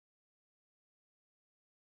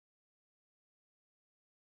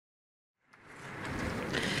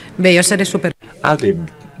Bé, jo seré super... I'll be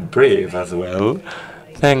brief as well.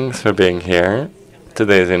 Thanks for being here 2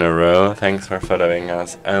 days in a row. Thanks for following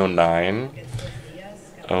us online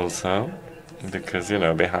also, because, you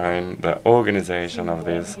know, behind the organization of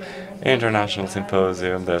this international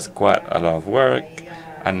symposium, there's quite a lot of work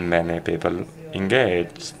and many people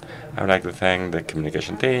engaged. I would like to thank the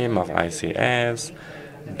communication team of ICS,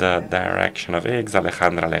 the direction of IGS,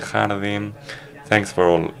 Alejandra Lejardi. Thanks for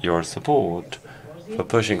all your support for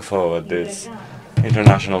pushing forward this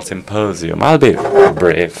international symposium. I'll be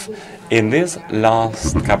brief. In these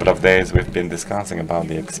last couple of days, we've been discussing about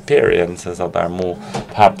the experiences that are more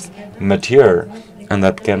perhaps mature and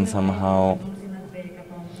that can somehow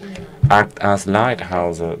act as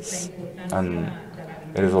lighthouses. And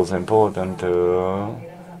it is also important to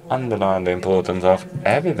underline the importance of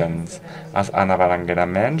evidence. As Anna Barangera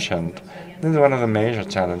mentioned, this is one of the major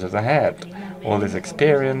challenges ahead. All these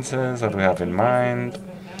experiences that we have in mind,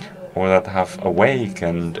 or that have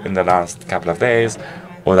awakened in the last couple of days,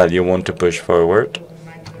 or that you want to push forward.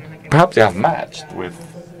 Perhaps you have matched with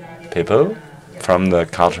people from the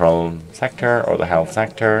cultural sector or the health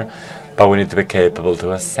sector, but we need to be capable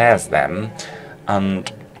to assess them.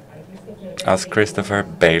 And as Christopher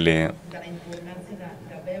Bailey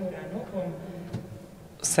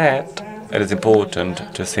said, it is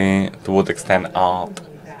important to see to what extent art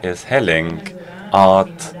is healing.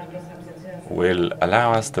 Art will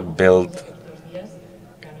allow us to build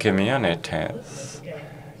communities.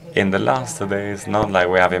 In the last 2 days, not like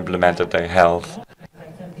we have implemented a health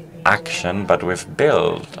action, but we've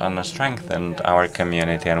built and strengthened our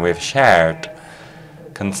community, and we've shared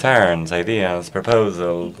concerns, ideas,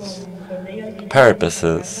 proposals,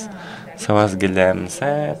 purposes. So as Guillaume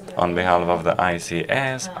said, on behalf of the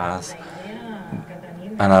ICS,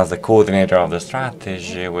 and as the coordinator of the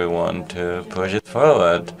strategy, we want to push it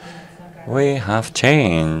forward. We have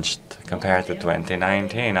changed compared to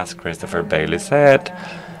 2019, as Christopher Bailey said.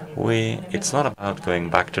 It's not about going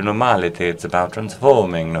back to normality, it's about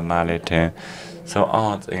transforming normality. So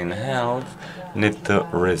art in health needs to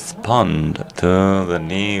respond to the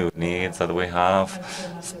new needs that we have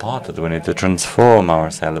spotted. We need to transform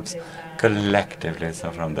ourselves collectively.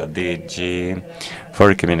 So from the DG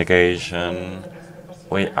for communication,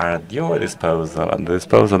 we are at your disposal, at the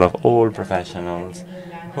disposal of all professionals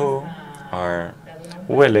who are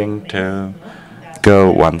willing to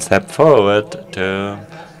go one step forward, to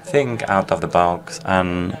think out of the box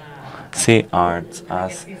and see arts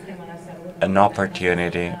as an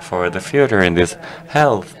opportunity for the future in this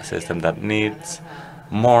health system that needs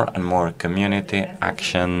more and more community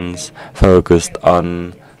actions focused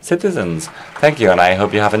on citizens. Thank you, and I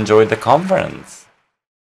hope you have enjoyed the conference.